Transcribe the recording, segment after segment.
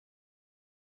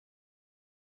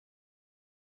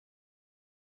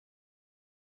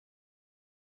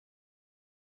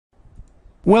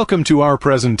Welcome to our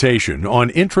presentation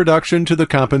on Introduction to the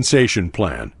Compensation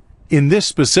Plan. In this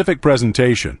specific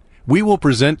presentation, we will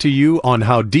present to you on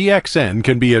how DXN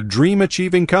can be a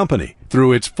dream-achieving company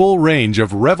through its full range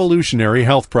of revolutionary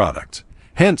health products.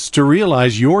 Hence, to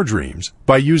realize your dreams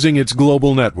by using its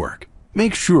global network.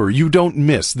 Make sure you don't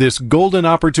miss this golden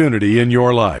opportunity in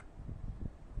your life.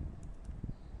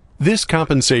 This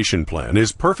compensation plan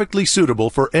is perfectly suitable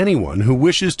for anyone who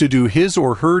wishes to do his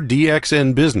or her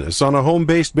DXN business on a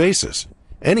home-based basis,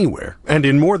 anywhere and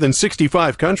in more than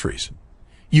 65 countries.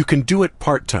 You can do it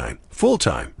part-time,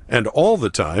 full-time, and all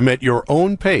the time at your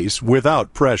own pace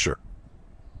without pressure.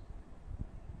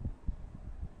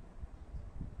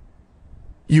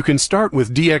 You can start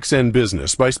with DXN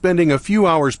business by spending a few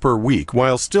hours per week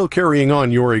while still carrying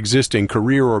on your existing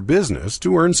career or business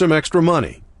to earn some extra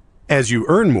money. As you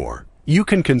earn more, you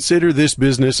can consider this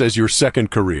business as your second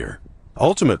career.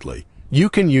 Ultimately, you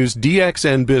can use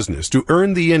DXN business to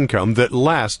earn the income that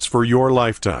lasts for your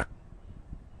lifetime.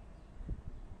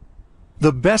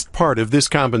 The best part of this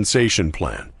compensation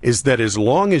plan is that as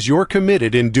long as you're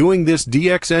committed in doing this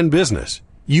DXN business,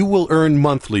 you will earn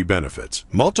monthly benefits,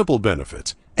 multiple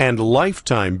benefits, and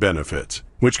lifetime benefits,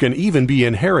 which can even be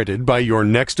inherited by your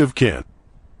next of kin.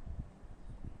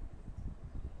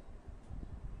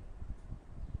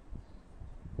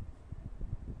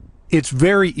 It's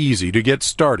very easy to get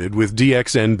started with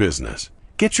DXN business.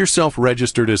 Get yourself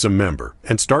registered as a member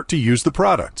and start to use the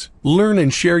products. Learn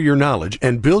and share your knowledge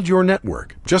and build your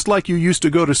network, just like you used to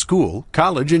go to school,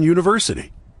 college, and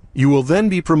university. You will then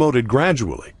be promoted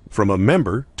gradually from a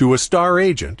member to a star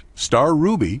agent, star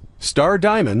ruby, star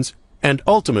diamonds, and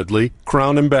ultimately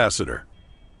crown ambassador.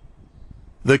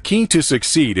 The key to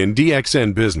succeed in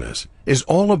DXN business is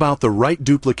all about the right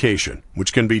duplication,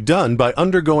 which can be done by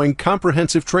undergoing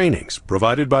comprehensive trainings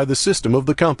provided by the system of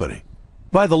the company.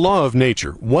 By the law of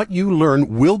nature, what you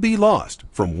learn will be lost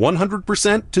from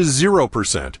 100% to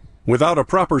 0% without a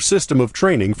proper system of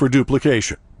training for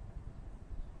duplication.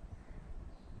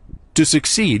 To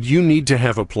succeed, you need to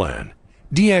have a plan.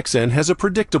 DXN has a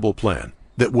predictable plan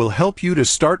that will help you to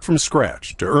start from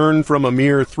scratch to earn from a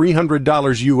mere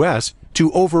 $300 US to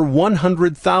over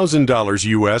 $100,000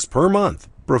 US per month,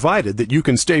 provided that you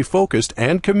can stay focused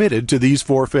and committed to these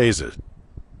 4 phases.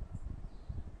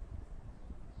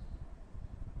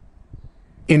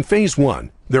 In Phase 1,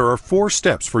 there are 4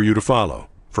 steps for you to follow,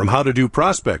 from how to do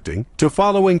prospecting to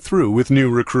following through with new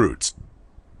recruits.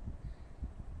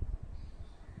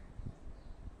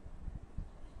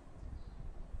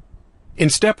 In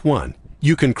Step 1,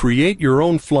 you can create your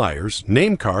own flyers,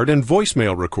 name card, and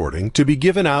voicemail recording to be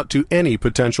given out to any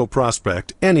potential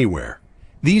prospect anywhere.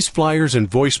 These flyers and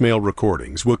voicemail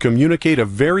recordings will communicate a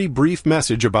very brief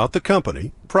message about the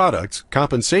company, products,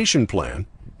 compensation plan,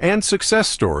 and success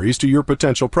stories to your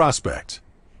potential prospects.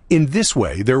 In this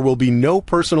way, there will be no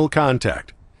personal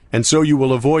contact, and so you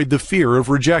will avoid the fear of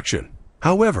rejection.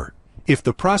 However, if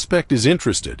the prospect is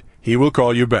interested, he will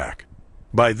call you back.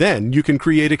 By then, you can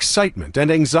create excitement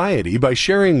and anxiety by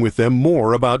sharing with them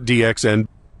more about DXN.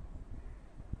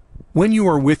 When you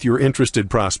are with your interested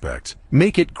prospects,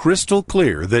 make it crystal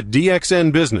clear that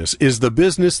DXN business is the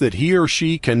business that he or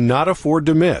she cannot afford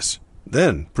to miss.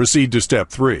 Then, proceed to Step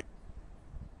 3.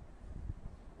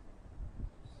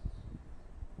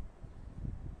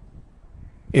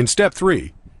 In Step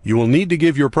 3, you will need to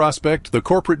give your prospect the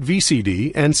corporate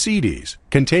VCD and CDs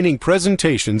containing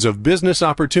presentations of business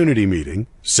opportunity meeting,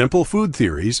 simple food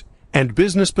theories, and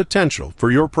business potential for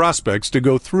your prospects to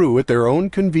go through at their own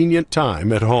convenient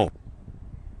time at home.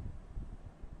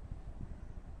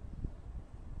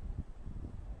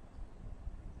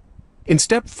 In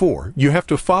Step 4, you have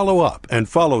to follow up and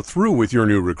follow through with your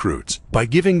new recruits by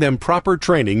giving them proper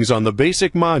trainings on the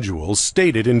basic modules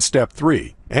stated in Step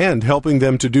 3 and helping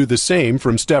them to do the same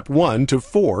from Step 1 to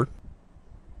 4.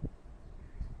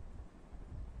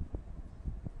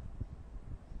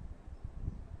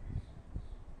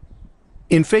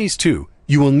 In Phase 2,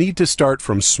 you will need to start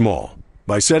from small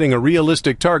by setting a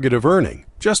realistic target of earning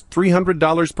just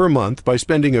 $300 per month by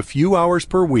spending a few hours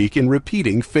per week in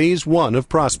repeating Phase 1 of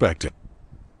prospecting.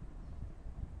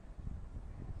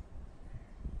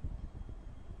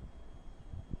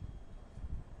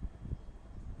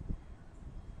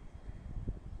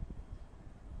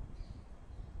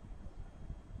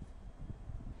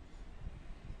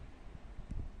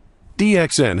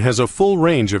 DXN has a full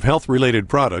range of health-related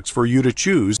products for you to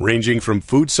choose, ranging from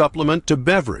food supplement to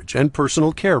beverage and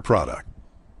personal care product.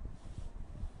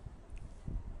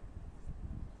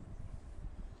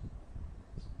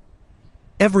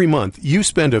 Every month, you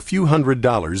spend a few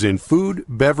 $100s in food,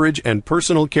 beverage, and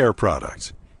personal care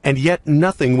products, and yet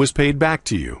nothing was paid back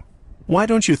to you. Why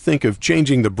don't you think of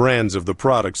changing the brands of the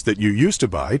products that you used to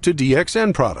buy to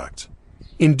DXN products?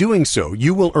 In doing so,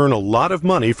 you will earn a lot of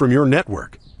money from your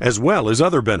network, as well as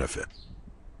other benefits.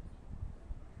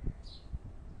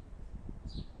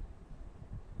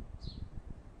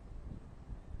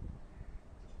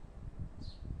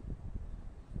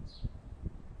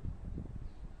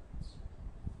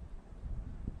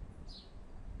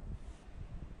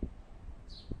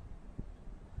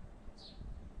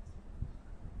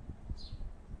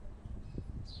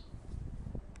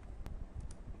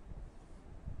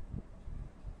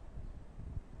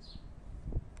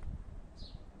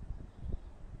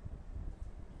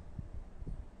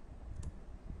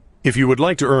 If you would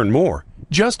like to earn more,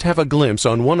 just have a glimpse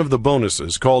on one of the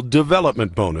bonuses called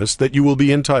Development Bonus that you will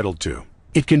be entitled to.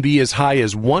 It can be as high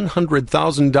as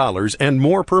 $100,000 and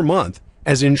more per month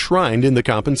as enshrined in the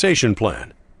compensation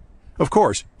plan. Of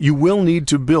course, you will need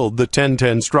to build the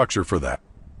 10-10 structure for that.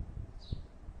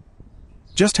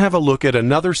 Just have a look at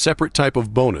another separate type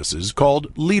of bonuses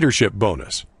called Leadership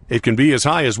Bonus. It can be as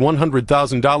high as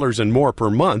 $100,000 and more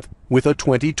per month with a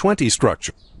 20-20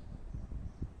 structure.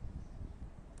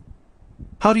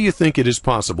 How do you think it is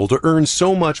possible to earn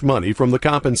so much money from the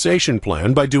compensation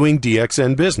plan by doing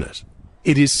DXN business?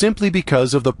 It is simply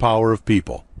because of the power of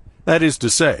people. That is to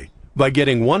say, by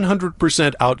getting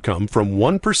 100% outcome from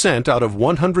 1% out of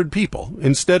 100 people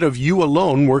instead of you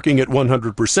alone working at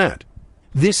 100%.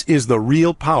 This is the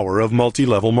real power of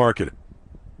multi-level marketing.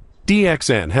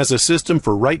 DXN has a system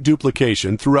for right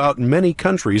duplication throughout many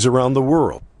countries around the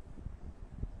world.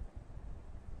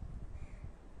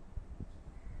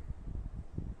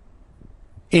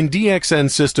 In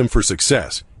DXN's system for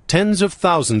success, tens of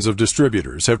thousands of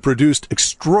distributors have produced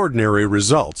extraordinary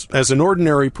results as an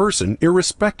ordinary person,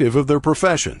 irrespective of their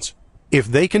professions. If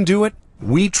they can do it,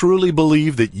 we truly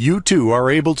believe that you too are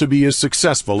able to be as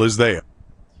successful as they are.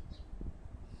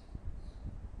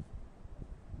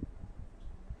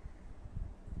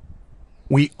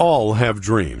 We all have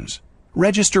dreams.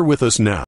 Register with us now.